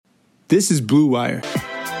This is Blue Wire.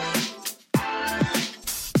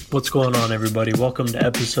 What's going on, everybody? Welcome to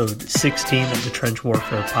episode 16 of the Trench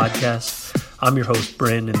Warfare Podcast. I'm your host,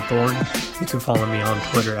 Brandon Thorne. You can follow me on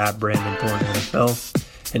Twitter at Brandon Thorne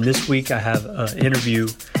NFL. And this week I have an interview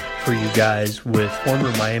for you guys with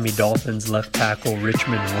former Miami Dolphins left tackle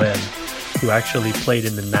Richmond Webb, who actually played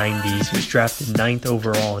in the 90s. He was drafted 9th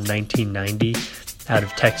overall in 1990 out of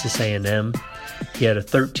Texas A&M. He had a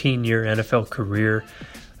 13-year NFL career,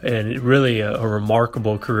 and really a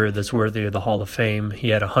remarkable career that's worthy of the Hall of Fame. He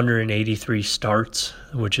had 183 starts,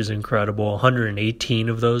 which is incredible. 118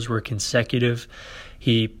 of those were consecutive.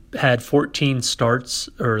 He had 14 starts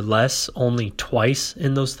or less only twice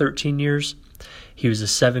in those 13 years. He was a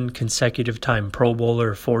 7 consecutive time Pro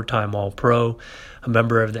Bowler, 4-time All-Pro, a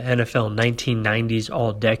member of the NFL 1990s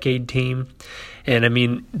All-Decade team. And I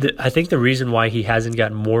mean, I think the reason why he hasn't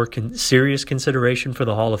gotten more serious consideration for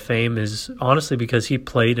the Hall of Fame is honestly because he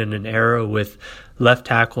played in an era with left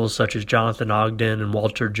tackles such as Jonathan Ogden and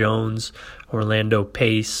Walter Jones, Orlando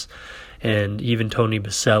Pace, and even Tony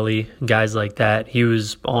Boselli, guys like that. He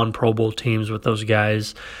was on Pro Bowl teams with those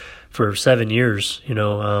guys for 7 years, at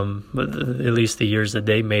least the years that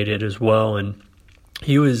they made it as well. And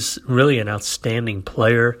he was really an outstanding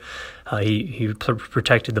player. He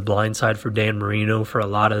protected the blind side for Dan Marino for a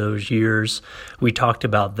lot of those years. We talked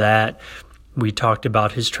about that. We talked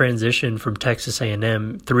about his transition from Texas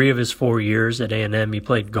A&M. 3 of his 4 years at A&M, he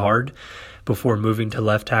played guard before moving to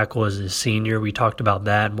left tackle as a senior. We talked about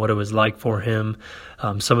that and what it was like for him,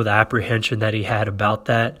 some of the apprehension that he had about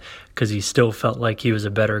that, because he still felt like he was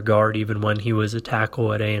a better guard even when he was a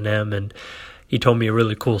tackle at A&M. And he told me a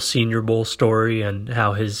really cool Senior Bowl story and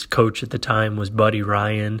how his coach at the time was Buddy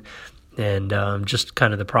Ryan, and just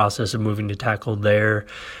kind of the process of moving to tackle there.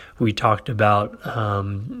 We talked about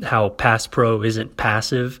how pass pro isn't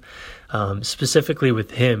passive. Specifically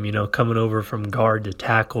with him, coming over from guard to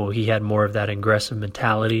tackle, he had more of that aggressive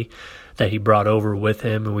mentality that he brought over with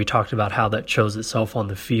him. And we talked about how that shows itself on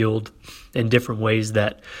the field in different ways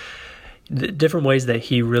that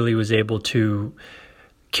he really was able to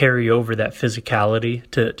carry over that physicality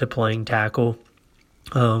to playing tackle.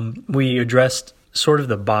 We addressed sort of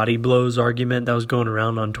the body blows argument that was going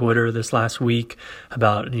around on Twitter this last week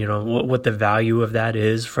about, what the value of that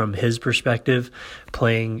is from his perspective,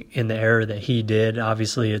 playing in the era that he did.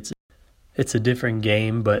 Obviously, it's a different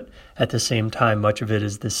game, but at the same time, much of it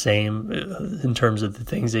is the same in terms of the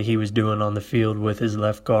things that he was doing on the field with his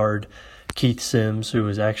left guard, Keith Sims, who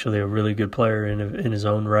was actually a really good player in his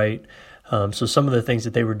own right. So some of the things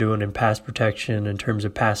that they were doing in pass protection in terms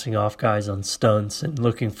of passing off guys on stunts and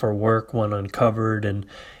looking for work when uncovered and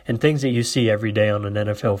things that you see every day on an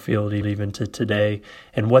NFL field, even to today,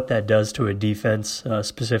 and what that does to a defense,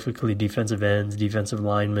 specifically defensive ends, defensive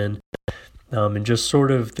linemen, and just sort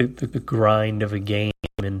of the grind of a game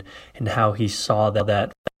and how he saw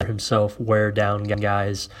that for himself wear down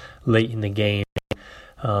guys late in the game,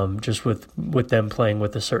 just with them playing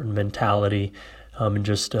with a certain mentality.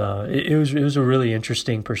 It was a really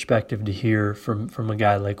interesting perspective to hear from a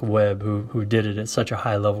guy like Webb who did it at such a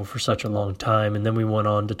high level for such a long time. And then we went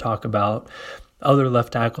on to talk about other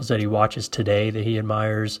left tackles that he watches today that he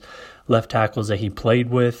admires, left tackles that he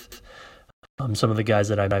played with, some of the guys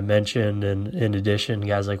that I mentioned, and in addition,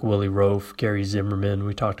 guys like Willie Roaf, Gary Zimmerman.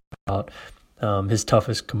 We talked about his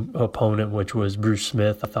toughest opponent, which was Bruce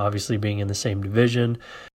Smith, obviously being in the same division.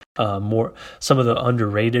 Some of the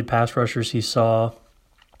underrated pass rushers he saw,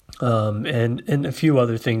 and a few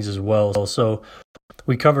other things as well. So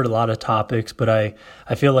we covered a lot of topics, but I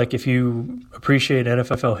feel like if you appreciate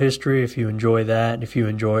NFL history, if you enjoy that, if you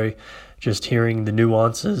enjoy just hearing the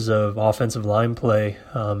nuances of offensive line play,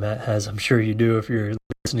 as I'm sure you do if you're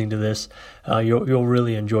listening to this, you'll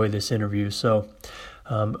really enjoy this interview. So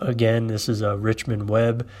again, this is Richmond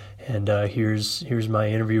Webb, and here's my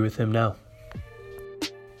interview with him now.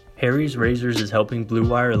 Harry's Razors is helping Blue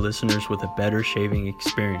Wire listeners with a better shaving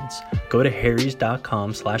experience. Go to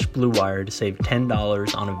harrys.com/Blue Wire to save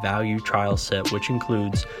 $10 on a value trial set, which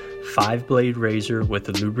includes 5-blade razor with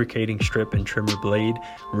a lubricating strip and trimmer blade,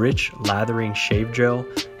 rich lathering shave gel,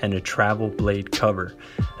 and a travel blade cover.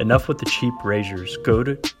 Enough with the cheap razors. Go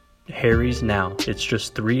to Harry's now. It's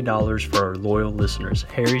just $3 for our loyal listeners.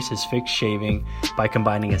 Harry's has fixed shaving by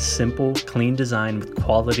combining a simple, clean design with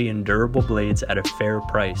quality and durable blades at a fair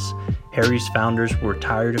price. Harry's founders were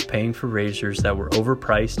tired of paying for razors that were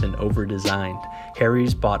overpriced and over-designed.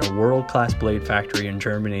 Harry's bought a world-class blade factory in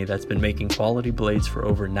Germany that's been making quality blades for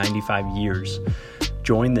over 95 years.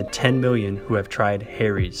 Join the 10 million who have tried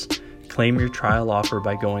Harry's. Claim your trial offer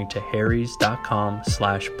by going to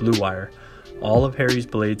harrys.com/Blue Wire. All of Harry's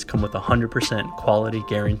blades come with a 100% quality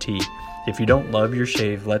guarantee. If you don't love your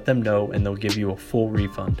shave, let them know and they'll give you a full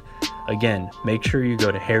refund. Again, make sure you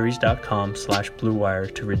go to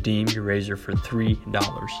harrys.com/bluewire to redeem your razor for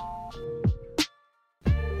 $3.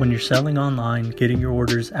 When you're selling online, getting your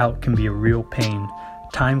orders out can be a real pain.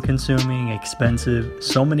 Time-consuming, expensive,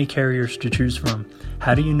 so many carriers to choose from.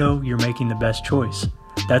 How do you know you're making the best choice?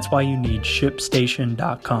 That's why you need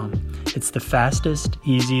ShipStation.com. It's the fastest,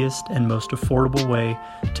 easiest, and most affordable way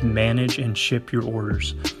to manage and ship your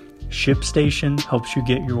orders. ShipStation helps you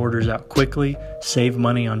get your orders out quickly, save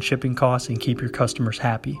money on shipping costs, and keep your customers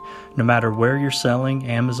happy. No matter where you're selling,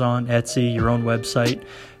 Amazon, Etsy, your own website,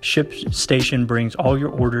 ShipStation brings all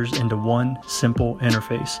your orders into one simple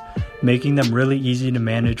interface, making them really easy to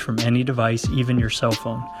manage from any device, even your cell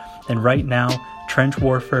phone. And right now, Trench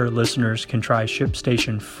Warfare listeners can try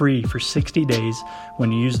ShipStation free for 60 days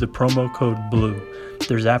when you use the promo code BLUE.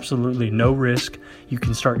 There's absolutely no risk. You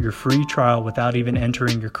can start your free trial without even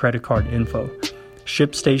entering your credit card info.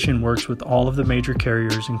 ShipStation works with all of the major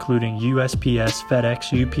carriers, including USPS,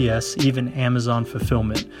 FedEx, UPS, even Amazon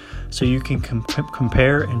Fulfillment, so you can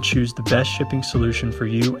compare and choose the best shipping solution for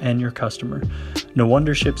you and your customer. No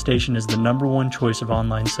wonder ShipStation is the #1 choice of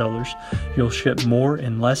online sellers. You'll ship more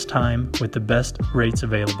in less time with the best rates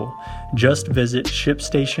available. Just visit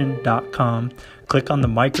ShipStation.com, click on the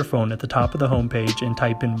microphone at the top of the homepage and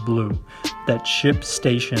type in BLUE. That's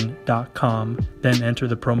ShipStation.com, then enter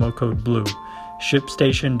the promo code BLUE.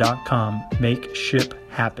 ShipStation.com. Make ship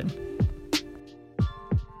happen.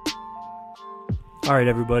 All right,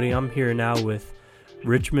 everybody. I'm here now with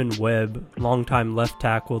Richmond Webb, longtime left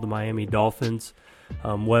tackle of the Miami Dolphins.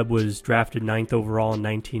 Webb was drafted 9th overall in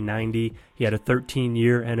 1990. He had a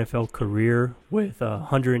 13-year NFL career with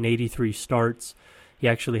 183 starts. He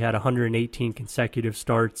actually had 118 consecutive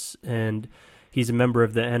starts, and he's a member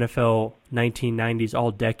of the NFL 1990s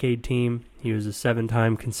All-Decade team. He was a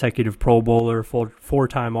 7-time consecutive Pro Bowler,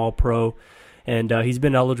 4-time All-Pro, and he's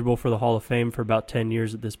been eligible for the Hall of Fame for about 10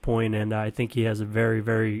 years at this point, and I think he has a very,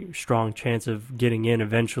 very strong chance of getting in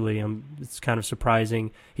eventually. It's kind of surprising.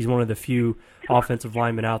 He's one of the few offensive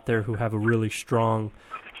linemen out there who have a really strong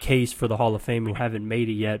case for the Hall of Fame who haven't made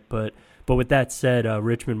it yet. But with that said,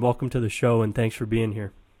 Richmond, welcome to the show, and thanks for being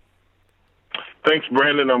here. Thanks,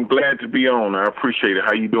 Brandon. I'm glad to be on. I appreciate it.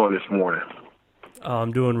 How you doing this morning?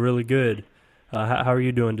 I'm doing really good. How are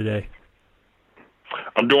you doing today?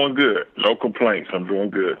 I'm doing good. No complaints. I'm doing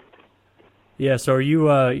good. Yeah. So are you?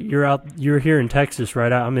 You're here in Texas,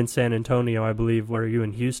 right? I'm in San Antonio, I believe. Where are you,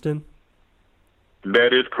 in Houston?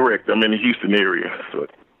 That is correct. I'm in the Houston area. So.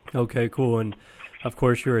 Okay, cool. And of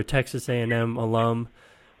course, you're a Texas A&M alum.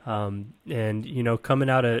 And coming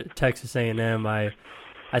out of Texas A&M, I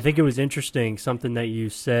think it was interesting. Something that you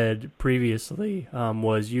said previously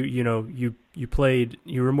was you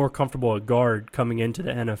were more comfortable at guard coming into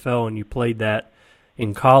the NFL, and you played that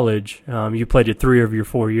in college. You played it 3 of your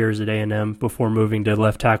 4 years at A&M before moving to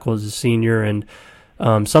left tackle as a senior. And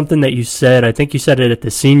something that you said, I think you said it at the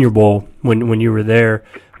Senior Bowl when you were there,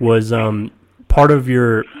 was part of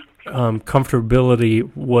your comfortability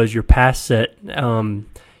was your pass set.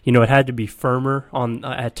 It had to be firmer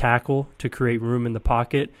at tackle to create room in the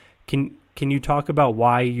pocket. Can you talk about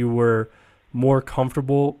why you were more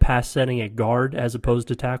comfortable pass setting at guard as opposed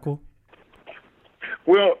to tackle?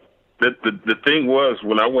 Well, the thing was,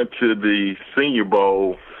 when I went to the Senior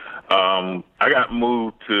Bowl, I got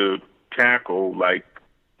moved to tackle like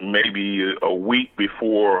maybe a week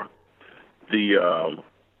before the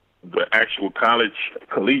actual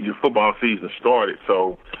collegiate football season started.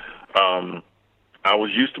 So I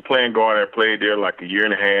was used to playing guard. I played there like a year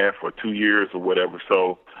and a half or 2 years or whatever.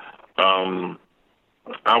 So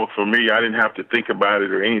I was familiar. I didn't have to think about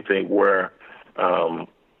it or anything. Where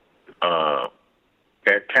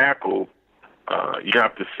at tackle, you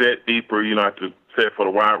have to set deeper. You have to set for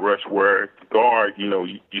the wide rush. Where guard,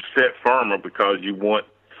 you set firmer because you want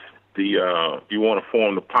you want to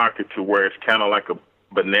form the pocket to where it's kind of like a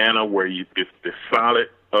banana, where it's solid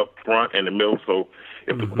up front and the middle. So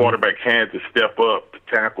if the quarterback had to step up, the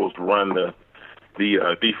tackles run the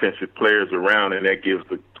defensive players around, and that gives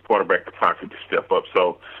the quarterback the pocket to step up.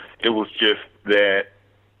 So it was just that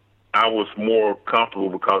I was more comfortable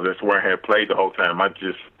because that's where I had played the whole time. I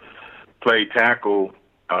just played tackle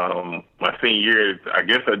my senior year. I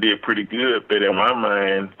guess I did pretty good, but in my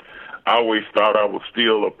mind, I always thought I was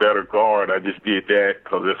still a better guard. I just did that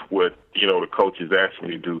because that's what, the coaches asked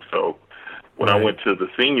me to do. So when I went to the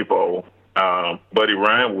Senior Bowl, Buddy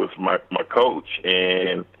Ryan was my coach,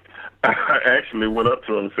 and I actually went up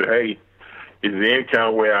to him and said, hey, is there any kind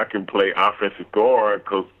of way I can play offensive guard?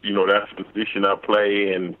 Because, that's the position I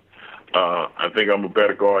play, and I think I'm a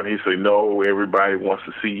better guard. And he said, no, everybody wants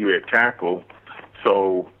to see you at tackle.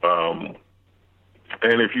 So, and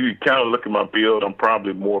if you kind of look at my build, I'm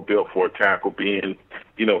probably more built for a tackle, being,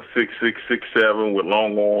 6'6", 6'7", with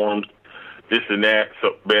long arms, this and that.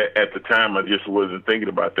 So but at the time, I just wasn't thinking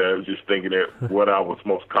about that. I was just thinking that what I was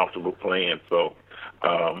most comfortable playing. So,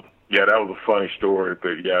 yeah, that was a funny story.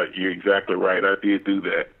 But, yeah, you're exactly right. I did do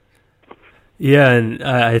that. Yeah, and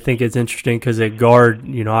I think it's interesting because at guard,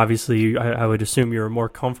 obviously I would assume you're more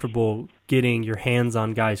comfortable getting your hands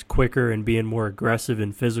on guys quicker and being more aggressive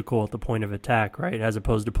and physical at the point of attack, right, as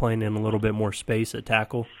opposed to playing in a little bit more space at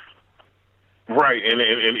tackle. Right, and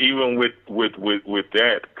even with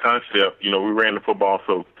that concept, we ran the football,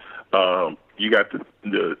 so you got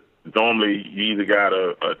the normally you either got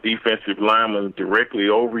a defensive lineman directly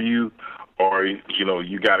over you, or,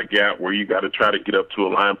 you got a gap where you got to try to get up to a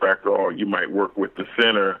linebacker, or you might work with the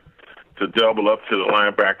center to double up to the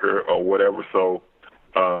linebacker or whatever. So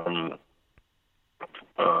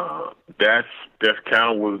that's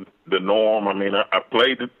kind of was the norm. I mean, I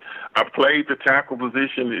played the tackle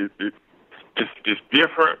position. It's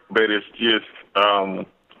different, but it's just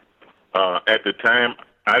at the time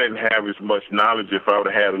I didn't have as much knowledge. If I would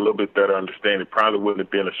have had a little bit better understanding, it probably wouldn't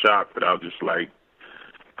have been a shock. But I was just like,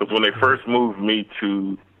 because when they first moved me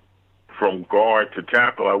from guard to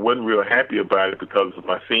tackle, I wasn't real happy about it because of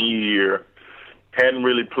my senior year, hadn't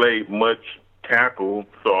really played much tackle.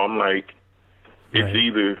 So I'm like, it's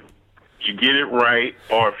either you get it right,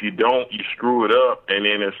 or if you don't, you screw it up. And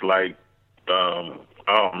then it's like,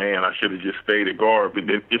 oh man, I should have just stayed at guard, but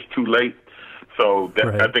it's too late. So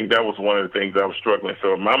I think that was one of the things I was struggling.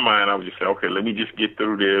 So in my mind, I was just saying, okay, let me just get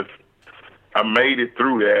through this. I made it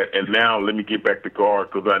through that, and now let me get back to guard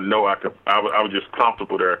because I know I could. I was just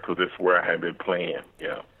comfortable there because it's where I had been playing.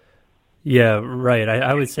 Yeah. Yeah, right.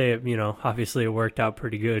 I would say, obviously it worked out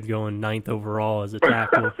pretty good going 9th overall as a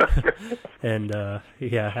tackle, and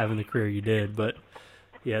having the career you did. But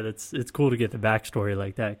yeah, it's cool to get the backstory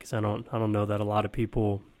like that because I don't know that a lot of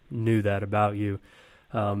people knew that about you.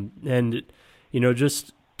 And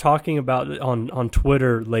just talking about on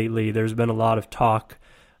Twitter lately, there's been a lot of talk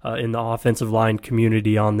in the offensive line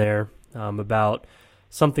community on there about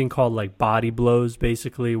something called like body blows,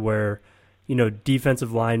 basically, where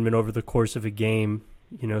defensive linemen over the course of a game,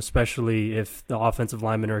 especially if the offensive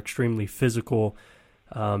linemen are extremely physical,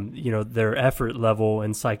 their effort level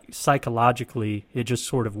and psychologically, it just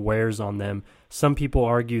sort of wears on them. Some people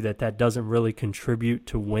argue that doesn't really contribute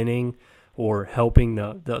to winning or helping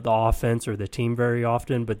the offense or the team very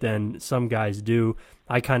often, but then some guys do.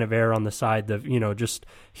 I kind of err on the side of, just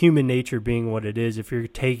human nature being what it is. If you're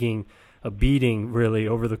taking a beating really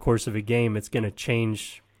over the course of a game, it's going to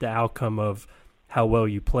change the outcome of how well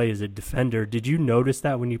you play as a defender. Did you notice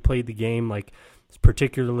that when you played the game, like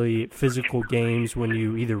particularly physical games when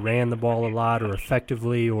you either ran the ball a lot or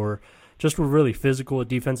effectively or just were really physical at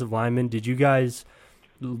defensive linemen? Did you guys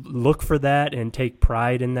look for that and take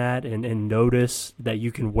pride in that and notice that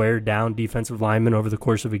you can wear down defensive linemen over the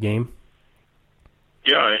course of a game?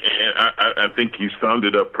 Yeah, and I think you summed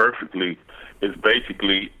it up perfectly. It's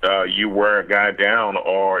basically you wear a guy down,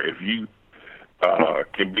 or if you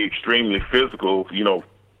can be extremely physical,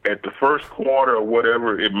 at the first quarter or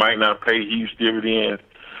whatever, it might not pay huge dividends.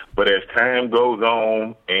 But as time goes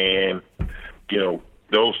on and,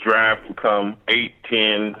 those drives become 8,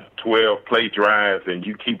 10, 12 play drives and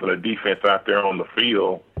you keeping a defense out there on the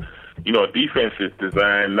field, a defense is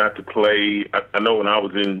designed not to play. I know when I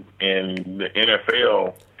was in the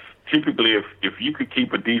NFL, typically if you could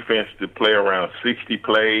keep a defense to play around 60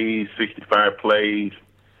 plays, 65 plays,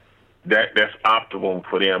 that's optimum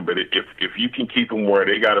for them. But if you can keep them where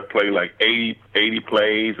they got to play like 80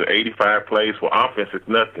 plays or 85 plays, for offense, it's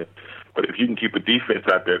nothing. But if you can keep a defense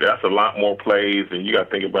out there, that's a lot more plays, and you got to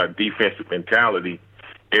think about defensive mentality.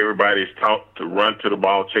 Everybody's taught to run to the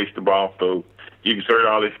ball, chase the ball, so you exert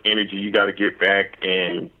all this energy, you got to get back,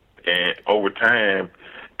 and over time,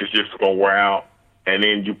 it's just going to wear out. And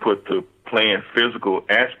then you put the playing physical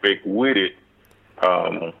aspect with it,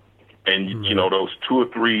 and those 2 or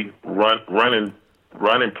 3 running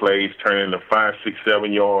plays turn into 5, 6,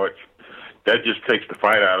 7 yards. That just takes the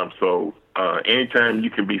fight out of them. So anytime you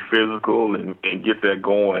can be physical and get that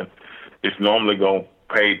going, it's normally going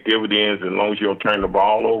to pay dividends as long as you don't turn the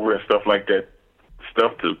ball over and stuff like that.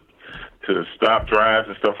 Stuff to stop drives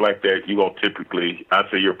and stuff like that, you're going to typically, I'd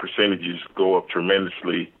say your percentages go up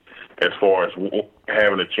tremendously as far as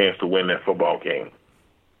having a chance to win that football game.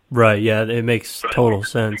 Right, yeah, it makes total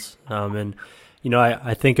sense. And,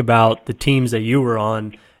 I think about the teams that you were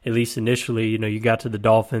on, at least initially. You got to the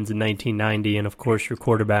Dolphins in 1990, and, of course, your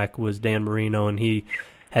quarterback was Dan Marino, and he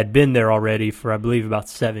had been there already for, I believe, about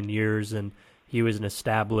 7 years, and he was an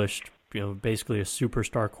established, basically a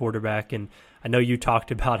superstar quarterback. And I know you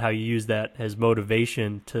talked about how you used that as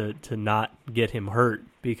motivation to not get him hurt,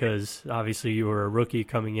 because obviously you were a rookie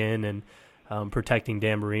coming in, and protecting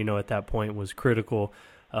Dan Marino at that point was critical.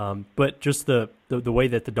 But just the way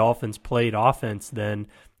that the Dolphins played offense, then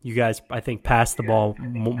you guys, I think, passed the ball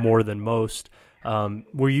more than most.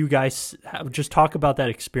 Were you guys, just talk about that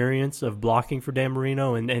experience of blocking for Dan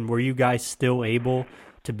Marino, and were you guys still able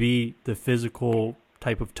to be the physical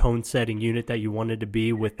type of tone-setting unit that you wanted to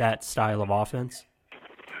be with that style of offense?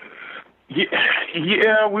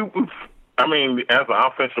 Yeah, I mean, as an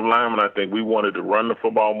offensive lineman, I think we wanted to run the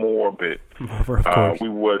football more, but of course. we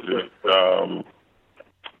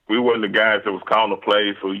wasn't the guys that was calling the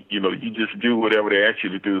plays, so you just do whatever they ask you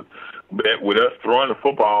to do. But with us throwing the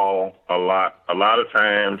football a lot of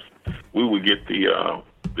times we would get the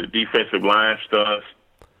defensive line stunts,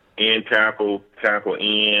 end tackle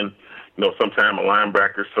in, sometime a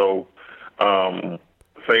linebacker. So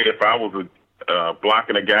say if I was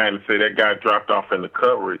blocking a guy and say that guy dropped off in the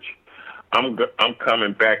coverage, I'm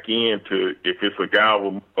coming back in to, if it's a guy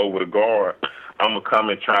over the guard, I'm gonna come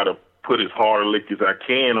and try to put as hard a lick as I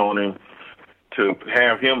can on him to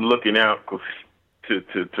have him looking out,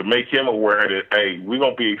 to make him aware that, hey, we're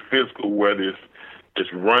going to be physical, whether it's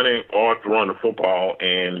running or throwing the football.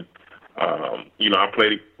 And, I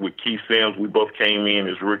played with Keith Sims. We both came in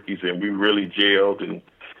as rookies, and we really gelled, and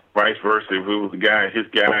vice versa. If it was his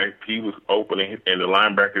guy, he was open and the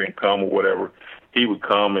linebacker didn't come or whatever, he would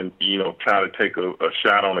come and, try to take a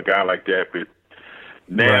shot on a guy like that. But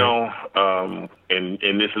now, right.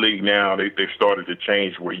 In this league now, they've started to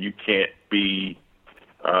change where you can't be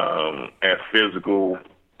as physical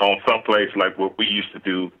on some place like what we used to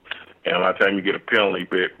do, and a lot of time you get a penalty.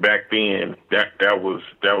 But back then, that was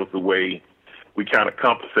the way we kind of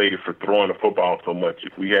compensated for throwing the football so much.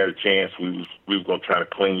 If we had a chance, we was going to try to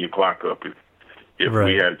clean your clock up if right.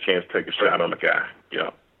 we had a chance to take a shot on the guy. Yeah.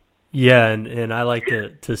 Yeah, and I like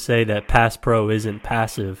to say that pass pro isn't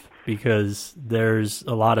passive, because there's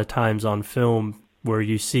a lot of times on film where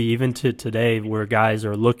you see, even to today, where guys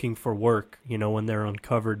are looking for work, when they're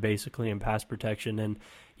uncovered basically in pass protection, and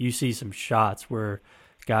you see some shots where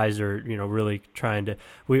guys are, really trying to.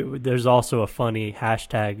 There's also a funny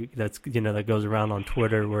hashtag that's that goes around on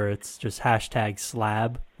Twitter where it's just hashtag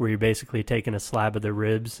slab, where you're basically taking a slab of the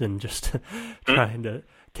ribs and just trying to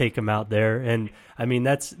take them out there. And I mean,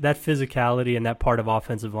 that physicality and that part of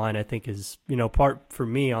offensive line, I think, is part, for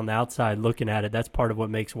me on the outside looking at it, that's part of what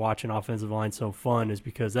makes watching offensive line so fun, is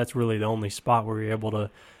because that's really the only spot where you're able to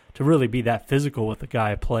really be that physical with the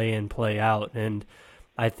guy, play in, play out. And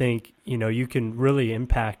I think you can really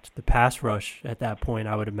impact the pass rush at that point,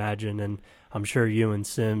 I would imagine, and I'm sure you and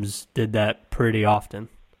Sims did that pretty often.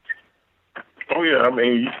 Oh, yeah. I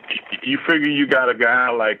mean, you figure you got a guy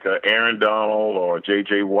like Aaron Donald or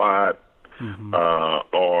J.J. Watt, mm-hmm.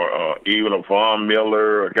 Or even a Von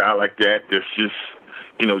Miller, a guy like that that's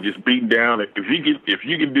just beating down. If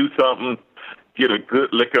you can do something, get a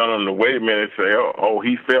good lick on him to wait a minute and say, oh,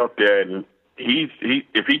 he felt that. And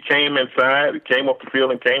if he came inside, came up the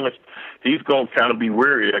field and he's going to kind of be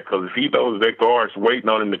weary of that, because if he knows that guard's waiting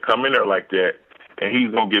on him to come in there like that and he's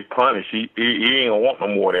going to get punished, he ain't going to want no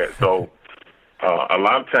more of that. So, a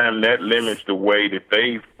lot of times that limits the way that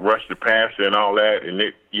they rush the passer and all that, and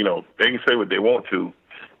they can say what they want to,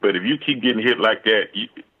 but if you keep getting hit like that,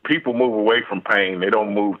 people move away from pain. They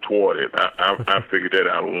don't move toward it. I figured that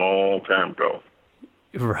out a long time ago.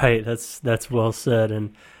 Right, that's well said,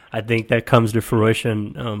 and I think that comes to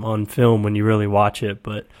fruition on film when you really watch it.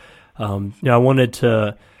 But I wanted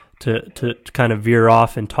to kind of veer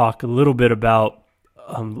off and talk a little bit about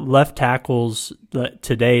left tackles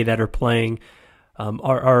today that are playing.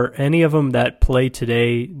 Are any of them that play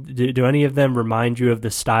today, do any of them remind you of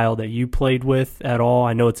the style that you played with at all?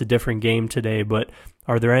 I know it's a different game today, but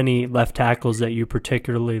are there any left tackles that you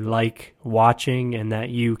particularly like watching and that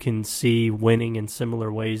you can see winning in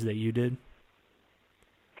similar ways that you did?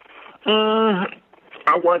 I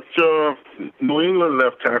watch New England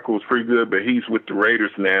left tackle is pretty good, but he's with the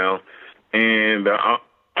Raiders now, and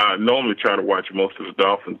I normally try to watch most of the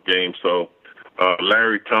Dolphins games, so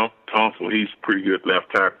Larry Tunsil, he's pretty good left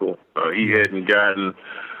tackle. He hadn't gotten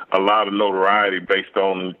a lot of notoriety based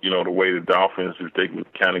on, the way the Dolphins, if they can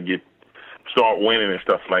kind of start winning and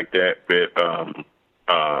stuff like that. But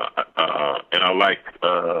and I like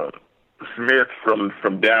Smith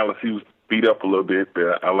from Dallas. He was beat up a little bit,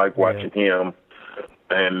 but I like watching him.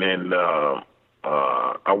 And then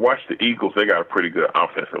I watched the Eagles. They got a pretty good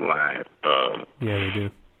offensive line. Yeah, they do.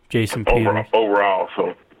 Jason Peters. Overall,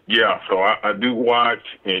 so Yeah, so I do watch,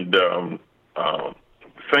 and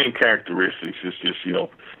same characteristics. It's just,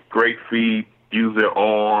 great feet, use their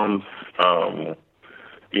arms,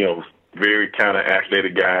 very kind of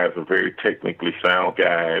athletic guys or very technically sound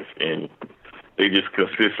guys, and they just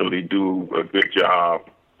consistently do a good job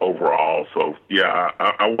overall. So, yeah,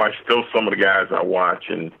 I watch still some of the guys I watch,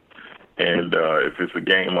 and if it's a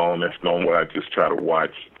game on that's normal, I just try to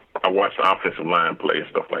watch. I watch the offensive line play and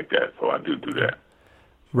stuff like that, so I do that.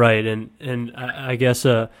 Right, and I guess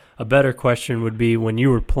a better question would be, when you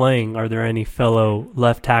were playing, are there any fellow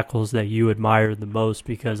left tackles that you admired the most?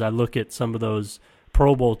 Because I look at some of those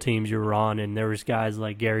Pro Bowl teams you were on, and there was guys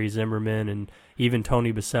like Gary Zimmerman and even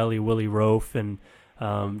Tony Baselli, Willie Roaf, and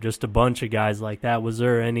just a bunch of guys like that. Was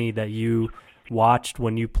there any that you watched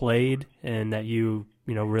when you played and that you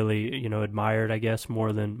really admired, I guess,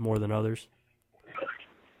 more than others?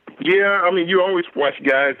 Yeah, I mean, you always watch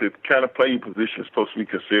guys that kind of play your position supposed to be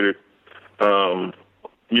considered,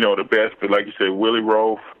 the best. But like you said, Willie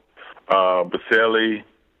Roaf, Baselli,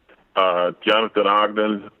 Jonathan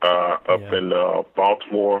Ogden up in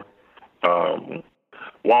Baltimore,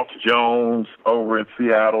 Walter Jones over in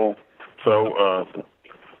Seattle. So,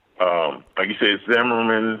 like you said,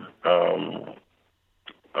 Zimmerman,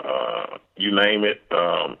 you name it.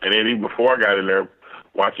 And then even before I got in there,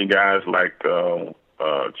 watching guys like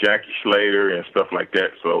Jackie Slater and stuff like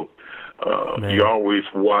that. So you always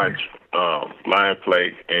watch line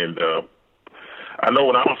play. And I know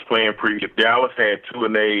when I was playing Dallas had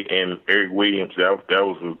Tuanay and Eric Williams. That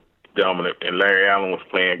was a dominant. And Larry Allen was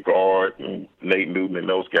playing guard, and Nate Newton and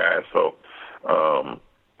those guys. So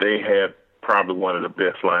they had probably one of the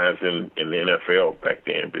best lines in the NFL back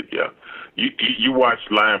then. But, yeah, you watch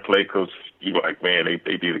line play because you're like, man,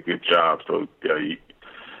 they did a good job. So, yeah,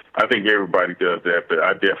 I think everybody does that, but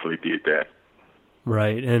I definitely did that.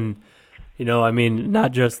 Right, and,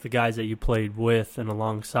 not just the guys that you played with and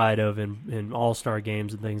alongside of in all-star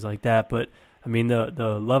games and things like that, but,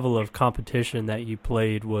 the level of competition that you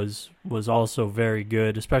played was also very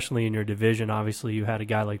good, especially in your division. Obviously, you had a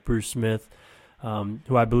guy like Bruce Smith,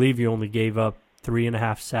 who I believe you only gave up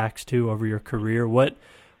 3.5 sacks to over your career. What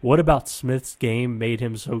about Smith's game made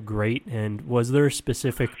him so great, and was there a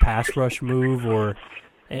specific pass rush move or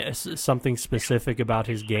something specific about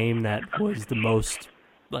his game that was the most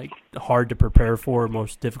hard to prepare for,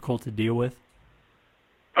 most difficult to deal with?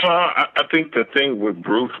 I think the thing with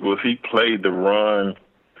Bruce was he played the run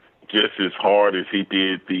just as hard as he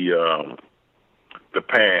did the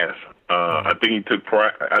pass. I think he took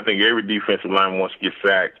pride. I think every defensive line wants to get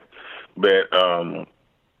sacked, but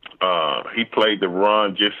he played the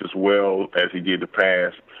run just as well as he did the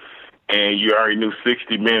pass. And you already knew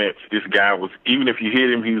 60 minutes, this guy was, even if you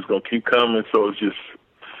hit him, he was going to keep coming. So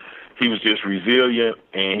he was just resilient,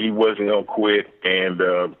 and he wasn't going to quit. And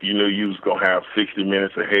you knew you was going to have 60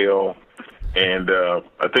 minutes of hell. And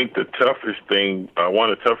I think the toughest thing, one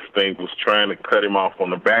of the toughest things was trying to cut him off on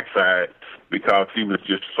the backside because he was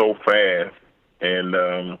just so fast.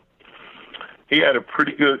 And he had a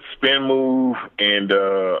pretty good spin move, and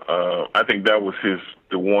I think that was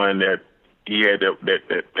the one that he had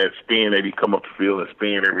that spin that he come up the field and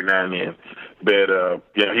spin every now and then. But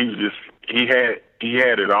yeah, he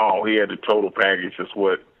had it all. He had the total package. That's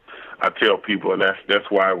what I tell people, and that's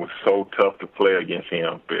why it was so tough to play against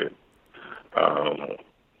him. But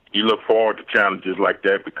you look forward to challenges like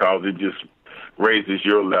that because it just raises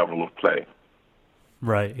your level of play.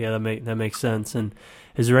 Right. Yeah, that makes sense. And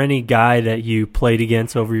is there any guy that you played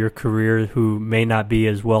against over your career who may not be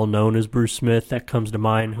as well known as Bruce Smith that comes to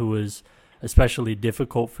mind, who was especially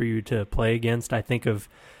difficult for you to play against? I think of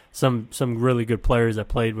some really good players that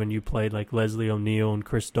played when you played, like Leslie O'Neal and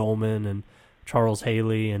Chris Dolman and Charles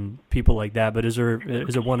Haley and people like that. But is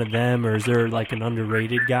it one of them, or is there like an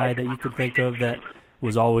underrated guy that you could think of that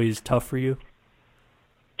was always tough for you?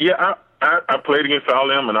 Yeah, I played against all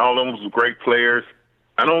of them, and all of them was great players.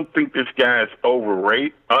 I don't think this guy is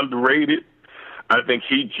underrated. I think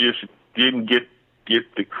he just didn't get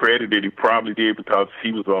the credit that he probably did because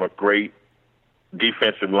he was on a great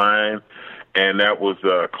defensive line, and that was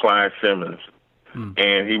Clyde Simmons.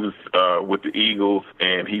 And he was with the Eagles,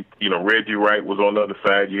 and Reggie Wright was on the other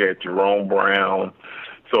side. You had Jerome Brown.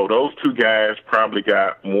 So those two guys probably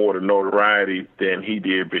got more the notoriety than he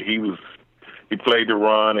did, but he played the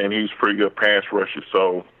run, and he was pretty good pass rusher.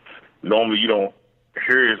 So normally you don't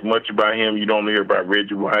hear as much about him. You don't hear about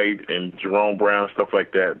Reggie White and Jerome Brown, stuff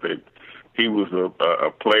like that. But he was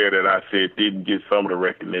a player that I said didn't get some of the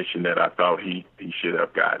recognition that I thought he should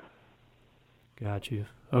have gotten. Got you.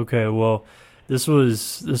 Okay, well, this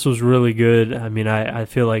was really good. I mean, I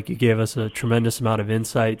feel like you gave us a tremendous amount of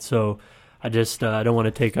insight. So I just I don't want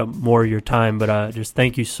to take up more of your time, but just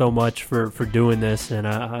thank you so much for doing this, and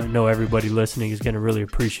I know everybody listening is going to really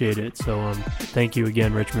appreciate it. So thank you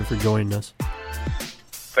again, Richmond, for joining us.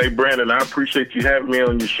 Hey, Brandon, I appreciate you having me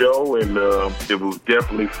on your show, and it was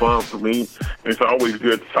definitely fun for me. It's always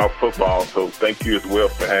good to talk football, so thank you as well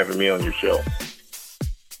for having me on your show.